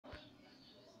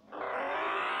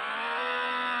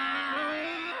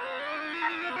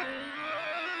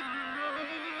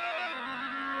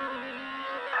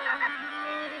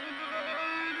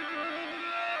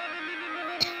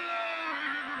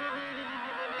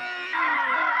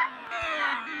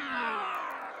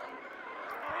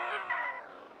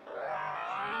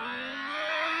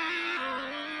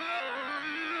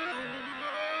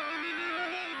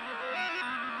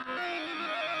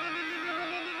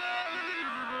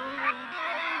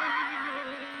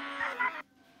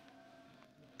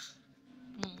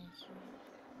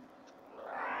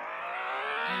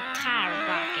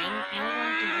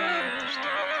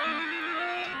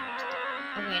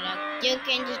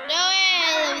can just do it.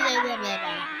 Blah, blah, blah,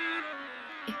 blah.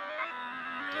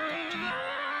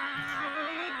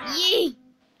 Yee!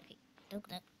 Okay, do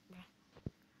that.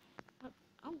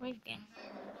 Oh, wait again.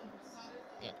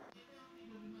 Good.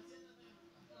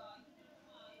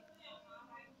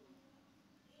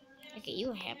 Okay,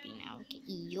 you're happy now. Okay,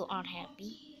 you are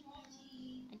happy.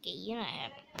 Okay, you're not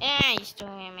happy. Ah, you still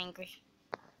am angry.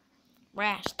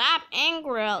 Bruh, stop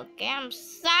angry. Okay, I'm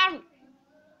sorry.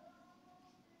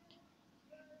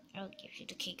 I will give you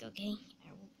the cake, okay?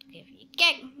 I will give you the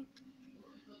cake.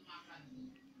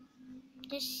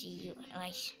 Just see you,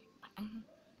 like.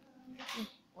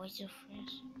 What's your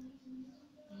first?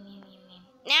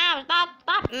 Now,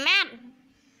 stop, mad.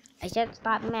 I said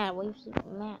stop mad. Why you so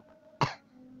mad?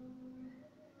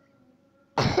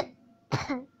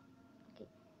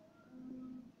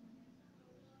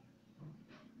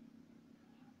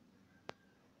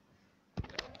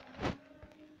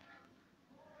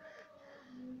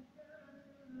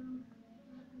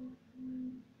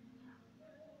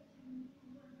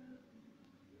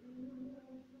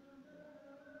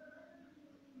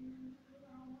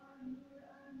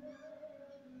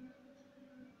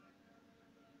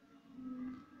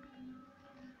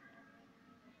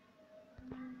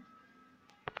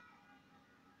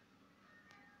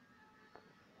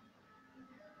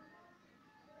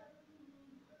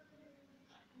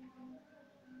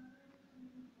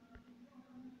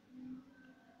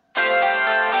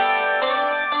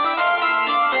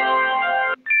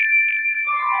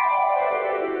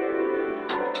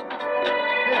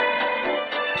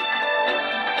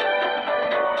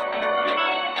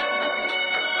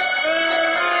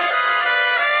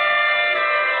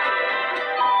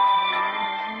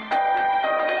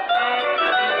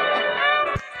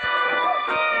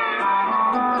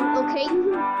 Okay.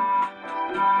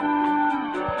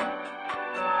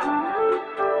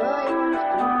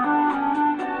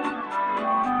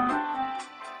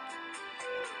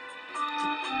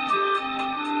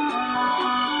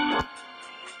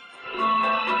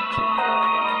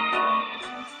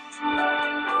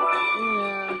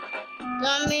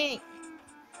 Tommy,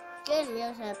 good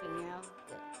meal's happy now.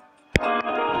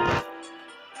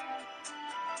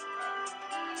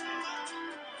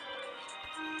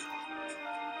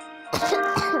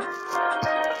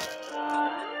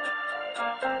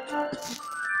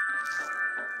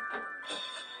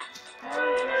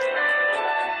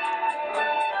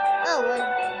 Oh, what?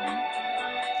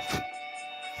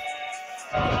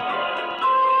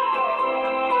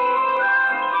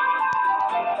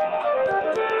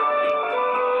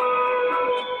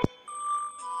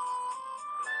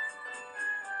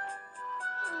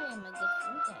 I am a good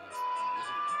friend, guys.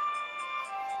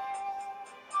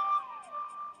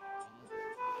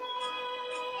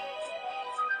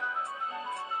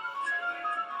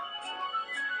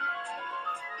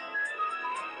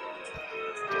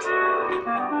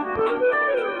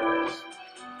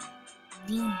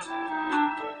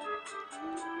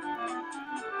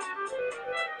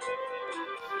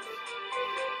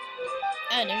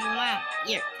 Oh, there's your mom.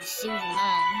 Here, see your mom.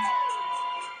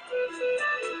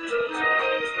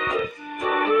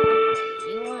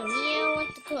 You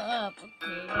want to go up,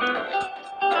 okay.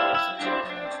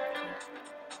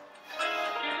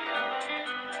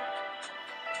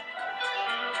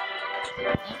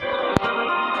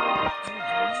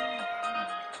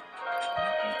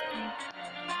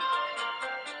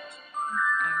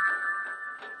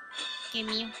 Okay,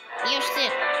 Mio. Mio,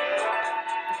 sit.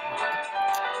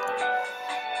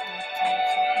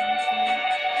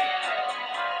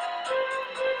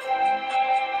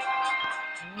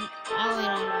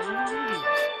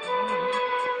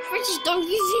 Just don't use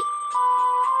it.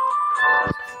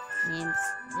 And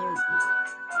there we go.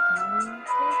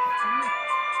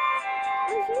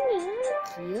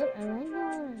 Cute. I like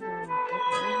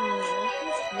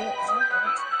that.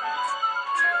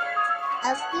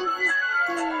 I'll give it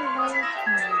to one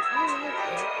time. I like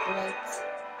it, but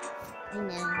you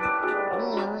know,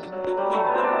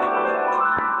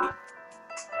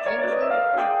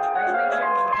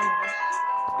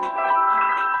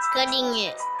 cutting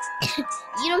it.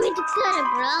 You don't need to cut it,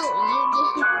 bro. You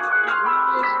just get the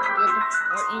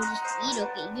fork and just eat,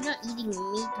 okay? You're not eating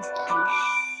meat, okay?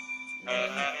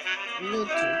 Meat,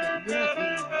 okay? You're not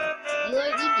eating meat. You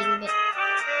are eating, but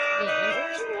yeah,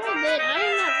 it's right, but I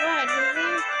am not right.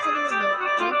 You're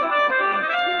cutting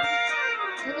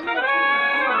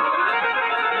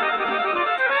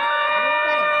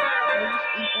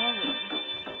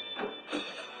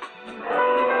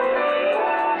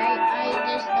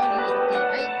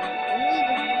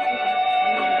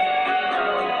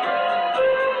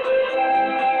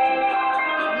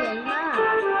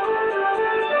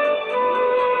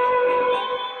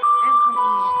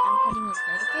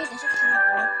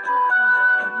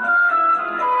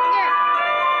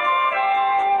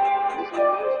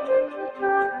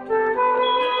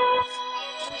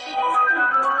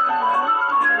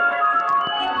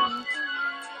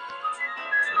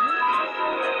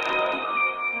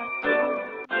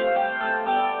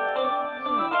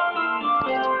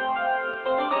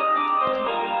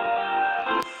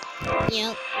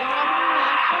Yep,